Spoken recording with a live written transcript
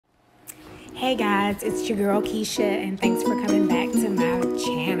Hey guys, it's your girl Kesha, and thanks for coming back to my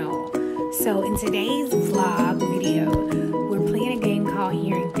channel. So in today's vlog video, we're playing a game called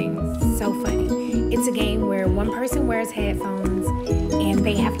Hearing Things. So funny. It's a game where one person wears headphones and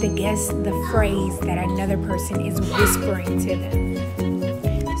they have to guess the phrase that another person is whispering to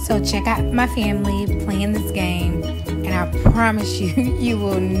them. So check out my family playing this game, and I promise you, you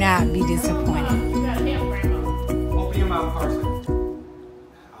will not be disappointed. Open your mouth, Carson.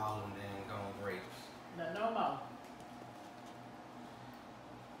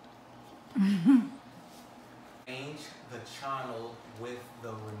 Change the channel with the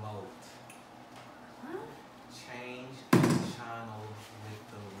remote. Huh? Change the channel with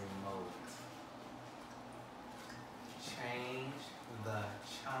the remote. Change the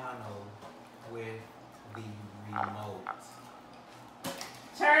channel with the remote.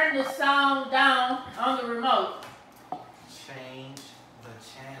 Turn the song down on the remote. Change the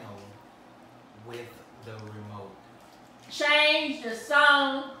channel with the remote. Change the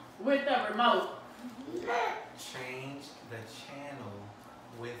song with the remote. Change the channel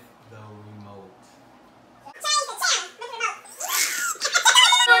with the remote.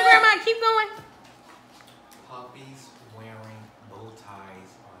 Come on, Grandma, keep going. Puppies wearing bow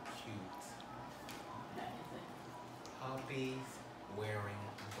ties are cute. Puppies wearing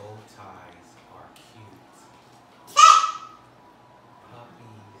bow ties are cute.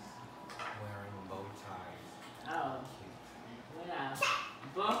 Puppies wearing bow ties Oh, are cute. yeah.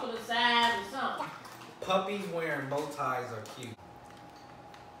 Bump to the side or something. Puppies wearing bow ties are cute.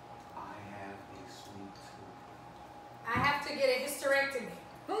 I have a sweet tooth. I have to get a hysterectomy.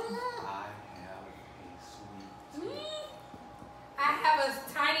 I have a sweet tooth. I have a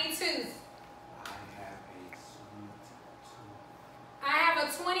tiny tooth. I have a sweet tooth. I have a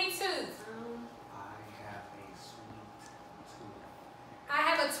 20 tooth. I have a sweet tooth. I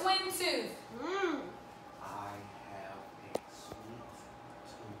have a twin tooth. I have a sweet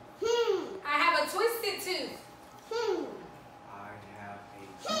tooth. I have a twisted tooth. I have a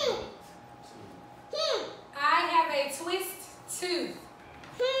sweet tooth. I have a twist tooth.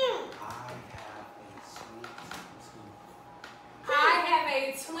 I have a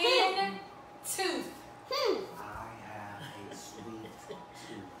sweet tooth. I have a twin tooth. I have a sweet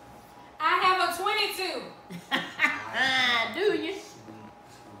tooth. I have a 22. Do you?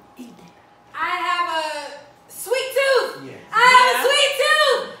 Sweet tooth. I have a sweet tooth. Yes. I have a sweet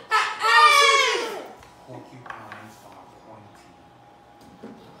tooth. I have a sweet tooth. Porcupines are pointy.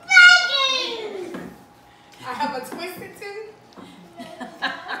 I have a twisted tooth.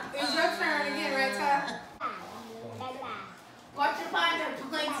 It's your turn again, right, Ty? Porcupines are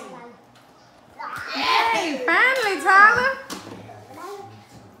plenty. Hey, finally, Tyler.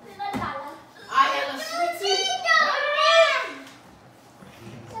 I have a sweet tooth.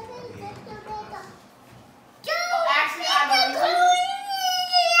 Oh, actually, I believe it.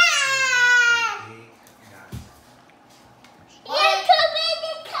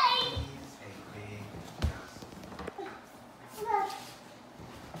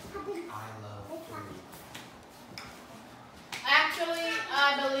 Actually, I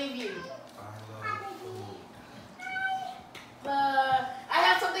believe you. I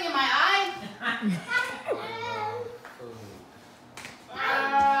have something in my eye.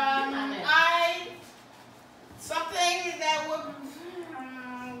 Something that would.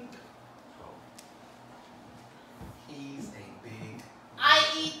 He's a big. I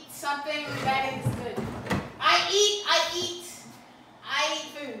eat something that is good. I eat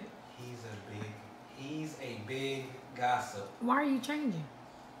food. He's a big gossip. Why are you changing?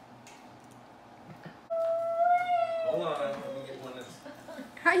 Hold on, let me get one that's.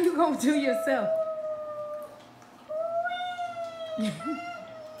 How you gonna do yourself?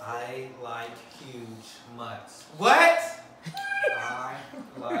 I like huge mutts. What? I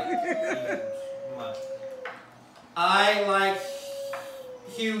like huge mutts. I like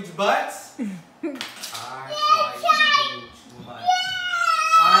huge butts. I like huge mutts.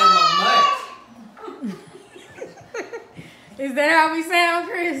 I'm a mutt. Is that how we sound,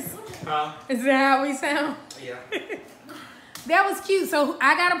 Chris? Huh? Is that how we sound? Yeah. That was cute. So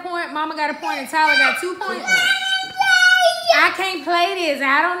I got a point, Mama got a point, and Tyler got 2 points. I can't play this.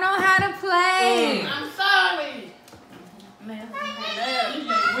 I don't know how to play. I'm sorry. Man,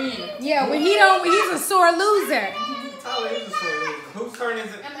 Yeah, when he don't, he's a sore loser. Tyler is a sore loser. Whose turn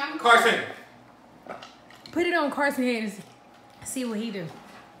is it? Carson. Put it on Carson's head and see what he do.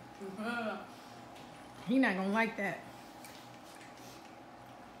 He not gonna like that.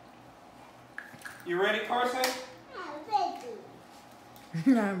 You ready, Carson?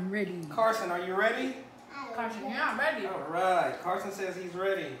 I'm ready. Carson, are you ready? Carson, yeah, I'm ready. All right. Carson says he's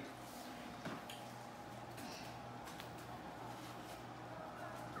ready.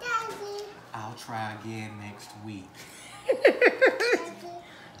 I'll try again next week.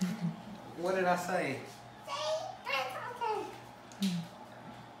 What did I say?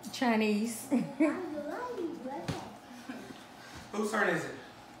 Chinese. Whose turn is it?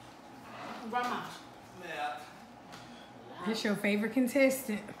 Grandma. Yeah. That's your favorite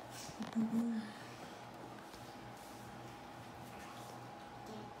contestant.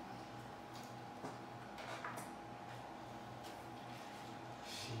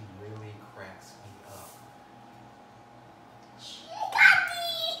 She really cracks me up. She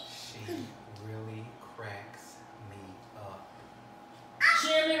really cracks me up.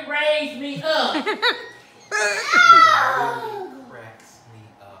 Chili raised me up. She really cracks me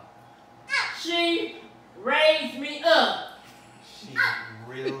up. She raised me up. She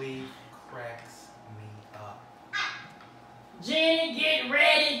really cracks me up. Jenny, get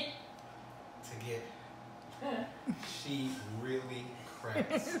ready. To get. She really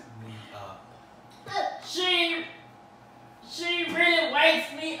cracks me up. She really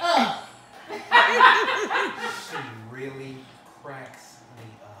wakes me up. She really cracks me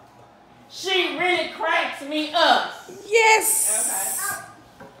up. She really cracks me up. Yes.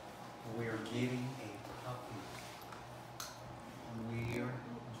 We're getting a puppy. We're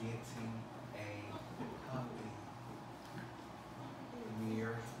getting a puppy.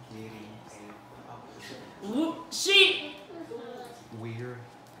 We're getting a puppy. She. We're.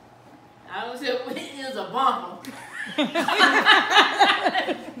 I was it was a bumper.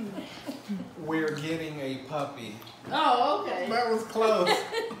 We're getting a puppy. Oh, okay. That was close.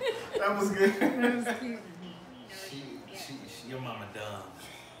 That was good. Your mama dumb.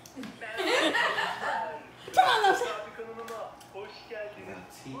 Come on, Lucy. The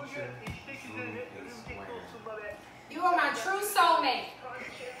teacher drew a square. You are my true soulmate.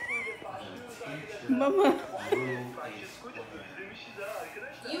 Mama. Drew a square.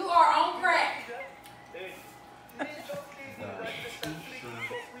 You are on crack. The teacher drew a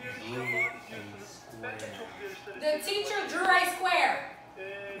square. The teacher drew a square.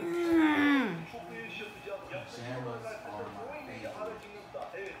 Pajamas are my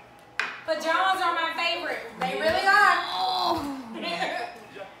favorite. Pajamas are my favorite. They really are. All parents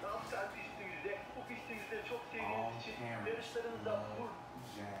love jazz.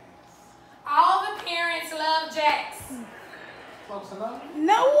 All the parents love Jax. Close enough?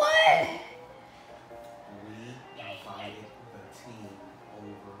 No one. We invited the team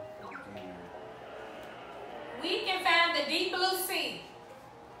over for dinner. We can find the deep blue sea.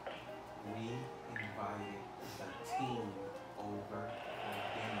 We invited the team over for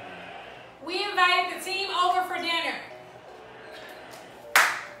dinner. We invited the team over for dinner.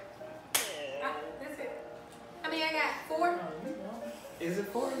 That's it. I mean, I got 4. Is it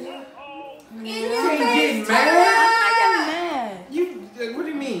for you? In You your ain't face, getting Tyler. mad. I'm getting mad. What do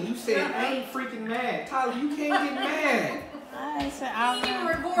you mean? You said I ain't freaking mad. Tyler, you can't get mad. I said You can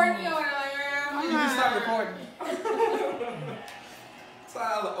record me or You can stop recording.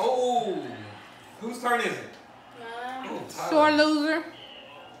 Tyler, oh. Whose turn is it? Oh, Tyler. Sore loser.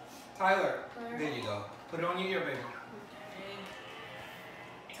 Tyler, there you go. Put it on your ear, baby.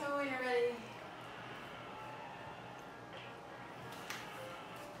 So when you're ready.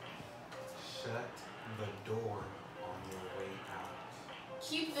 Shut the door on your way out.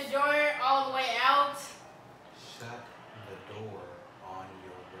 Keep the door all the way out. Shut the door on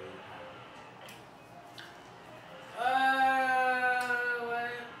your way out.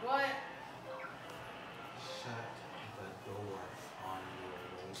 What? Shut the door on your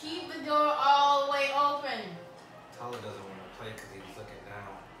way out. Keep the door all the way open. Tyler doesn't want to play because he was looking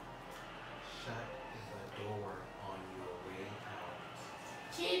down. Shut the door on your way out.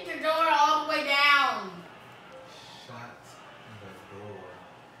 Keep the door all the way down. Shut the door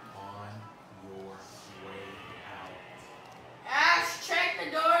on your way out. Ash, check the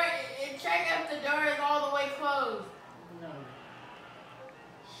door. Check if the door is all the way closed. No.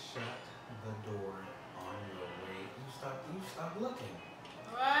 Shut the door on your way. You stop looking.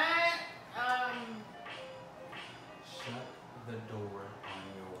 What? Shut the door on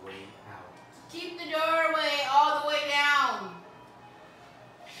your way out. Keep the doorway all the way down.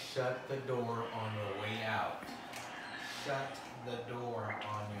 Shut the door on your way out. Shut the door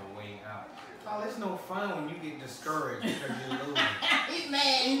on your way out. Oh, it's no fun when you get discouraged because you're losing. He's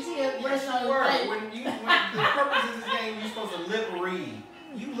mad. He's here. Yes, you were. When the purpose of this game, you're supposed to lip read.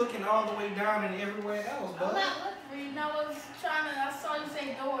 You looking all the way down and everywhere else, I'm bud. not looking. I was trying to. I saw you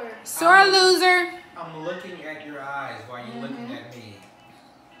say door. Sore loser. I'm looking at your eyes while you're looking at me.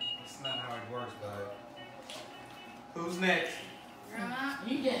 That's not how it works, bud. Who's next?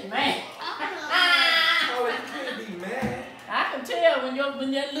 You getting mad? Oh, you can't be mad. I can tell when your know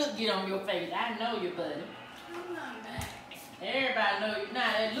when that look get on your face. I know you, buddy. I'm not back. Everybody know you.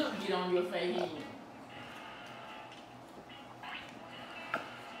 Now that look get on your face.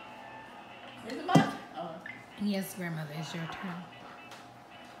 Is it mine? Oh. Yes, grandmother, it's your turn.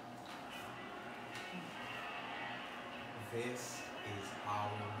 This is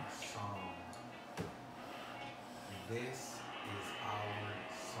our song. This is our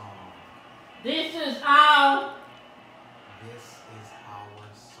song. This is our. This is our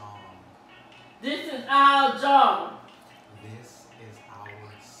song. This is our job. This is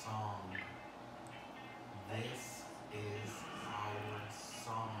our song. This is our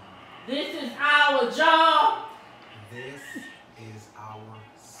song. This is our job. This is our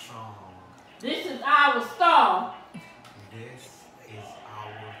song. This is our star. This is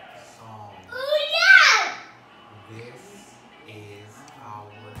our song. Oh yeah! This is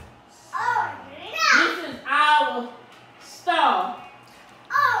our Oh song. yeah! This is our star.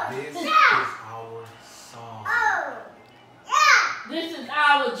 Oh This is yeah! our song. Oh yeah! This is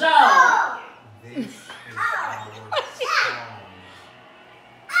our job. This is our song.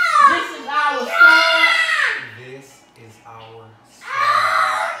 This is our star. This is our song.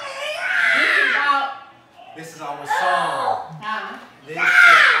 This is our. This is our song. This is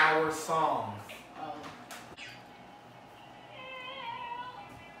our song. Oh.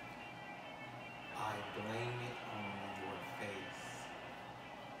 I blame it on your face.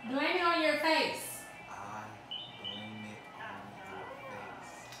 Blame it on your face. I blame it on your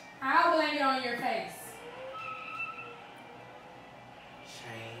face. I'll blame it on your face.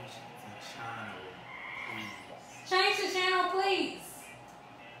 Change the channel, please. Change the channel, please.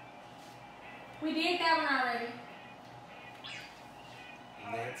 We did that one already.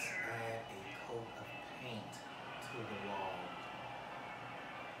 Let's add a coat of paint to the wall.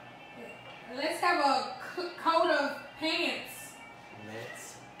 Let's have a coat of pants.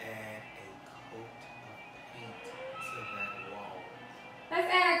 Let's add a coat of paint to that wall. Let's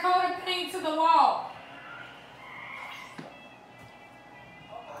add a coat of paint to the wall.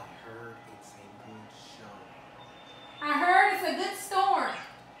 I heard it's a good show. I heard it's a good storm.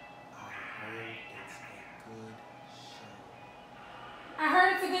 I heard it's a good show. I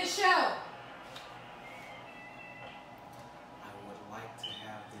heard it's a good show. I would like to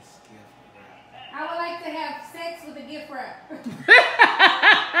have this gift wrapped. I would like to have sex with a gift wrap.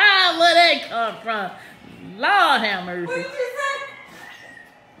 Where that come from? Lord have What did mercy. you say?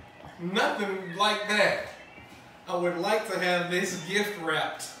 Nothing like that. I would like to have this gift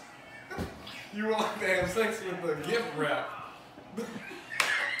wrapped. You would like to have sex with the gift wrap.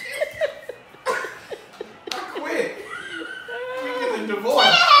 I quit. We getting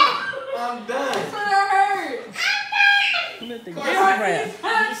divorced. I'm done. That's what I heard. With the gift Carson,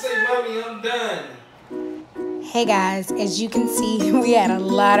 wrap. you say, Mommy, I'm done. Hey guys, as you can see, we had a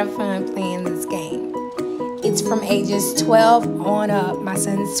lot of fun playing this game. It's from ages 12 on up. My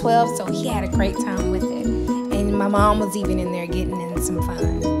son's 12, so he had a great time with it. And my mom was even in there getting in some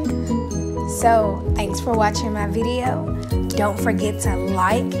fun. So, thanks for watching my video. Don't forget to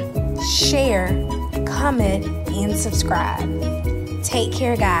like, share, comment, and subscribe. Take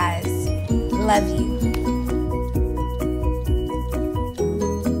care, guys. Love you.